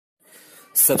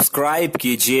Subscribe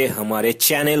कीजिए हमारे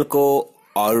channel को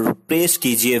और प्रेस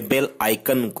कीजिए बेल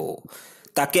आइकन को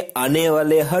ताकि आने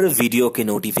वाले हर वीडियो के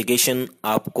नोटिफिकेशन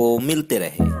आपको मिलते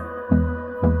रहे।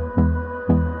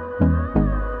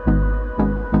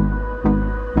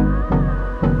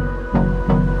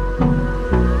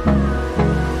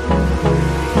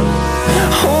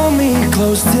 Hold me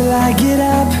close till I get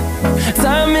up.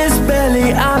 Time is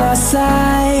barely on our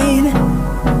side.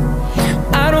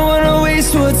 I don't wanna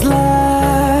waste what's left.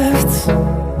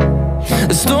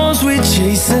 The storms we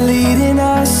chase are leading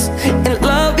us, and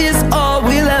love is all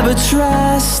we'll ever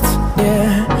trust.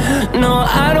 Yeah, no,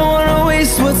 I don't wanna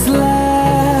waste what's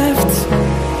left.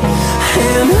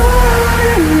 And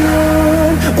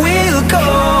on we'll go,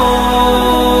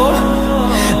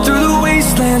 through the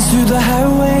wastelands, through the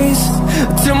highways,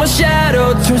 till my shadow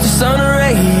turns to sun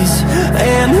rays.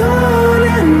 And on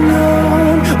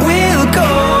we'll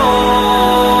go,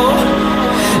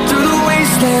 through the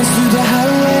wastelands, through the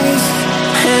highways,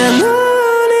 and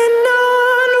on we'll go.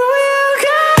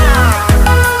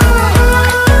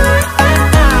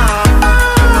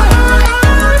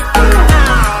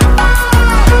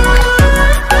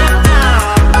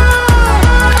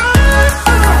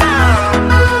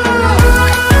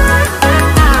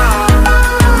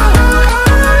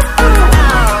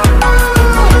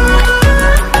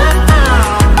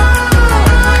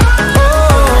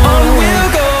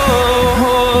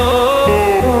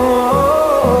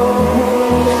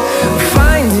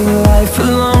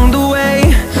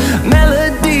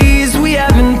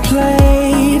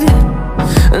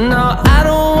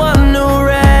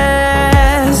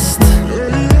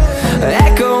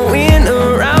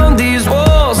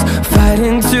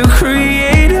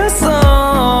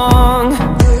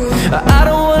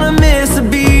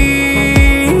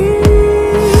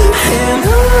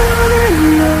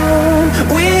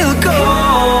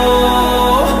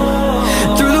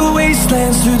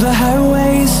 Through the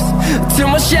highways, till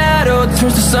my shadow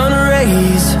turns to sun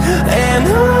rays. And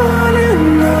on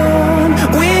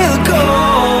we'll go,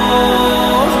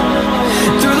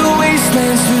 through the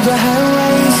wastelands, through the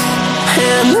highways,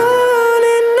 and on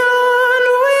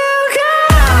we'll go.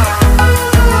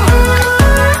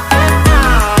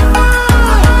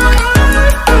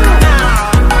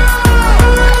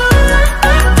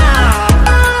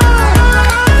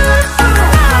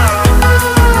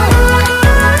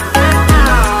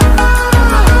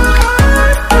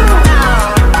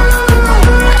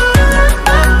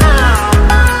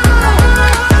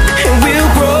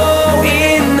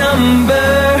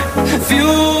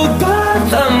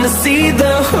 See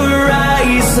the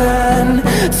horizon,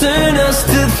 turn us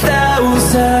to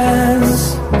thousands,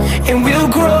 and we'll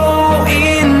grow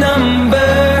in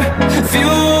number,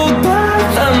 fueled by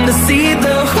them to see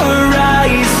the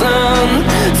horizon,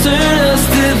 turn us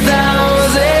to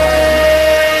thousands,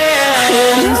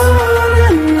 and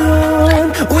on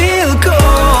we'll go,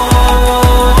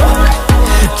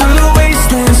 through the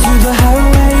wastelands, through the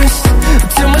highways,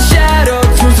 till my shadow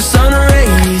turns to sun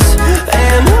rays.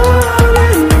 And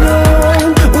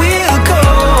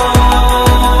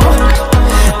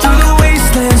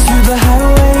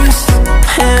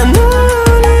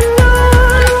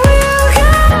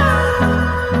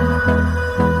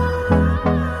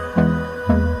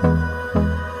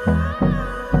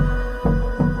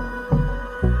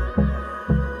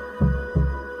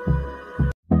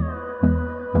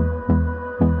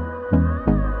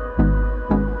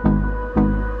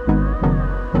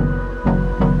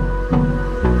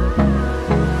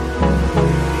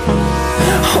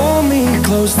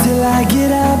close till I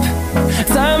get up.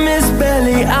 Time is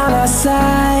barely on our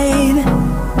side.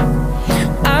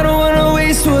 I don't wanna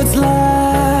waste what's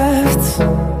left.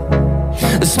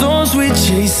 The storms we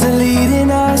chase are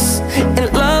leading us, and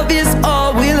love is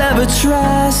all we'll ever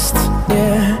trust.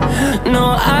 Yeah, no,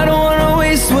 I don't wanna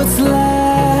waste what's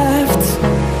left.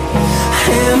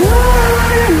 And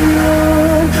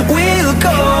on we'll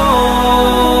go,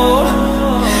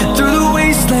 through the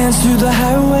wastelands, through the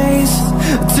highways,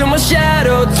 till my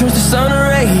shadow turns to sun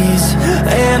rays.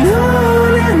 And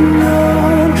on